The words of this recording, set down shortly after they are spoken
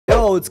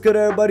Yo, what's good,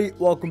 everybody?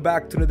 Welcome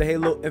back to another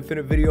Halo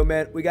Infinite video,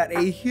 man. We got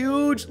a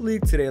huge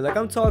leak today. Like,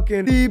 I'm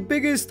talking the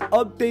biggest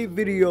update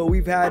video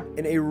we've had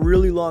in a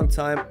really long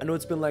time. I know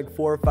it's been like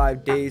 4 or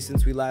 5 days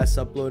since we last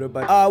uploaded,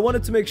 but I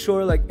wanted to make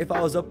sure, like, if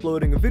I was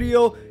uploading a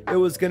video, it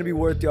was gonna be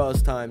worth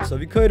y'all's time. So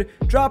if you could,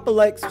 drop a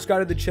like,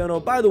 subscribe to the channel.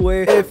 By the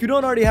way, if you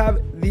don't already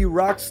have the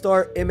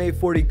Rockstar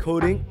MA40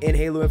 coding in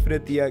Halo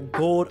Infinite, the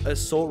gold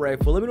assault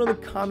rifle, let me know in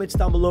the comments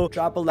down below.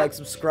 Drop a like,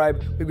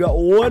 subscribe. We've got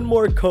one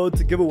more code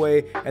to give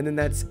away, and then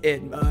that's it,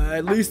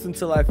 at least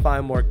until I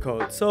find more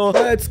codes. So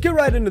let's get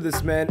right into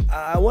this, man.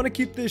 I want to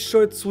keep this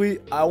short,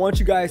 sweet. I want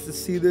you guys to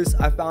see this.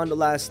 I found it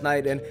last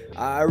night, and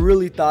I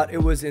really thought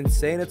it was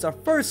insane. It's our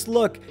first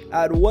look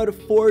at what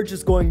Forge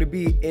is going to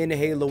be in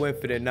Halo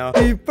Infinite. Now,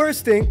 the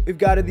first thing, we've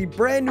got the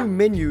brand new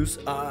menus.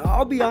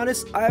 I'll be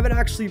honest, I haven't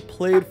actually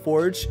played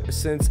Forge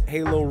since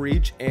Halo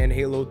Reach and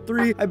Halo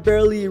 3. I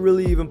barely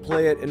really even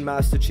play it in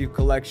Master Chief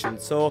Collection,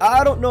 so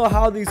I don't know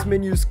how these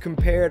menus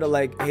compare to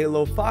like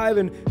Halo 5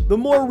 and the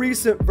more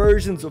recent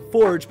versions of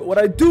Forge, but what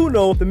I do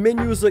know, the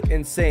menus look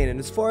insane. And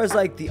as far as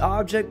like the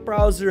object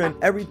browser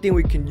and everything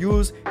we can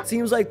use, it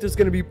seems like there's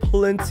gonna be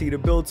plenty to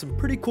build some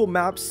pretty cool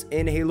maps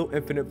in Halo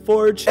Infinite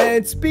Forge.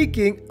 And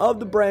speaking of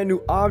the brand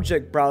new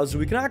object browser,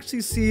 we can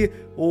actually see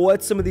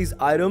what some of these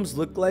items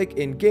look like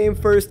in game.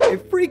 First, a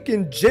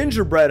freaking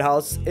gingerbread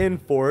house in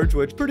Forge,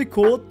 which is pretty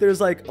cool.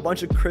 There's like a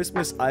bunch of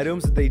Christmas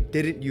items that they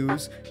didn't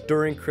use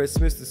during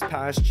Christmas this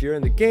past year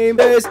in the game.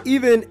 There's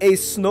even a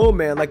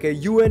snowman, like a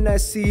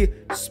UNSC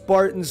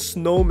Spartan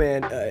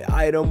snowman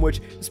item, which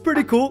is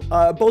pretty cool.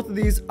 Both of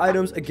these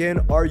items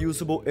again are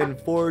usable in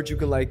Forge. You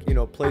can, like, you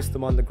know, place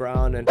them on the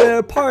ground, and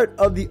they're part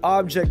of the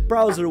object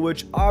browser,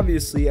 which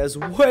obviously has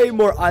way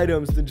more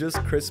items than just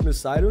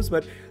Christmas items,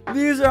 but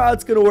these are how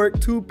it's gonna work.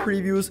 2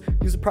 previews.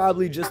 These are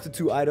probably just the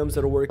 2 items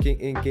that are working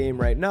in game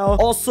right now.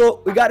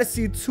 Also, we got to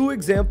see 2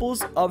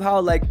 examples of how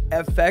like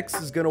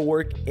FX is gonna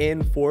work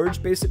in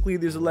Forge. Basically,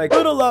 these are like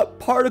little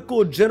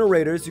particle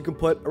generators you can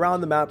put around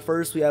the map.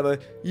 First, we have a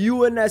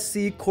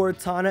UNSC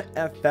Cortana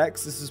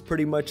FX. This is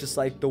pretty much just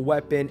like the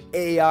weapon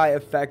AI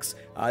effects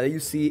that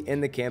you see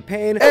in the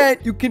campaign, and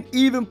you can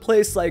even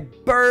place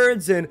like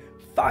birds and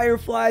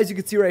fireflies. You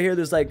can see right here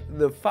there's like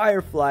the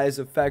fireflies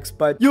effects,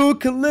 but you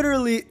can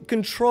literally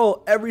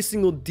control every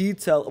single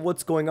detail of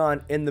what's going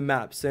on in the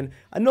maps. And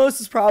I know this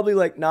is probably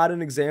like not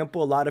an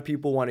example a lot of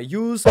people want to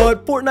use,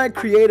 but Fortnite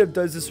Creative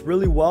does this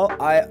really well.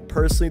 I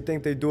personally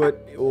think they do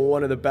it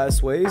one of the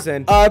best ways,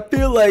 and I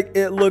feel like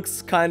it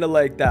looks kind of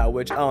like that,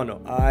 which I don't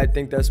know, I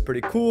think that's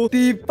pretty cool.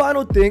 The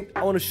final thing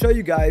I want to show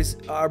you guys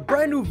are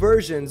brand new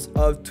versions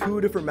of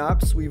 2 different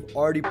maps we've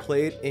already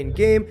played in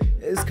game.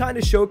 This kind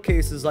of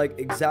showcases like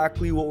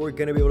exactly what we're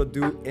gonna be able to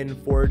do in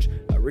Forge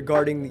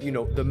regarding, you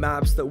know, the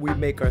maps that we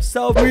make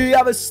ourselves. We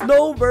have a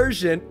snow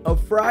version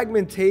of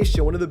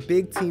Fragmentation, one of the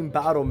big team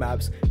battle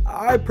maps.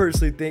 I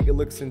personally think it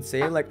looks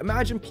insane. Like,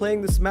 imagine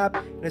playing this map,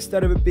 and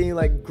instead of it being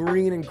like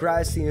green and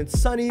grassy and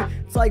sunny,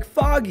 it's like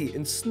foggy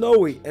and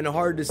snowy and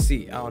hard to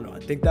see. I don't know, I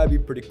think that'd be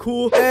pretty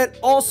cool. And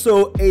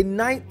also a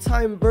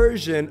nighttime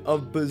version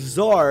of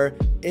Bazaar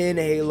in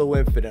Halo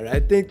Infinite. I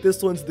think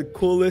this one's the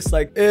coolest.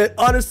 Like, it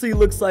honestly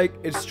looks like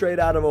it's straight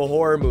out of a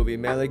horror movie,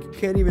 man. Like, you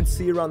can't even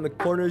see around the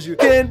corners. You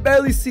can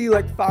barely see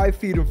like 5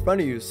 feet in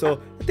front of you.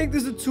 So I think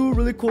these are 2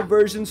 really cool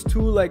versions,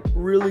 2 like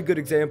really good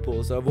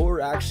examples of what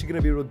we're actually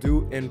gonna be able to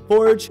do in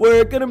Forge.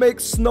 We're gonna make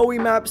snowy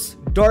maps,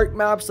 dark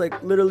maps,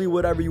 like literally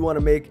whatever you want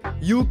to make,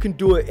 you can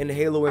do it in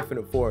Halo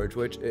Infinite Forge,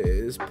 which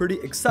is pretty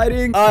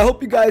exciting. I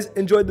hope you guys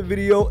enjoyed the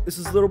video. This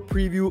is a little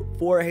preview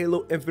for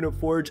Halo Infinite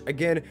Forge.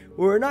 Again,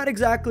 we're not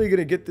exactly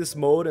gonna get this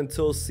mode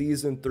until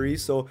season 3,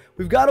 so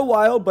we've got a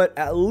while, but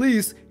at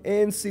least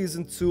in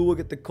season 2 we'll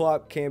get the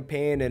co-op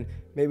campaign, and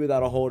maybe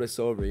that'll hold us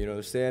over, you know what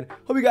I'm saying?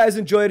 Hope you guys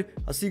enjoyed.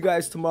 I'll see you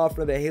guys tomorrow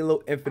for another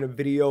Halo Infinite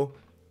video.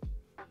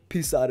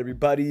 Peace out,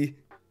 everybody.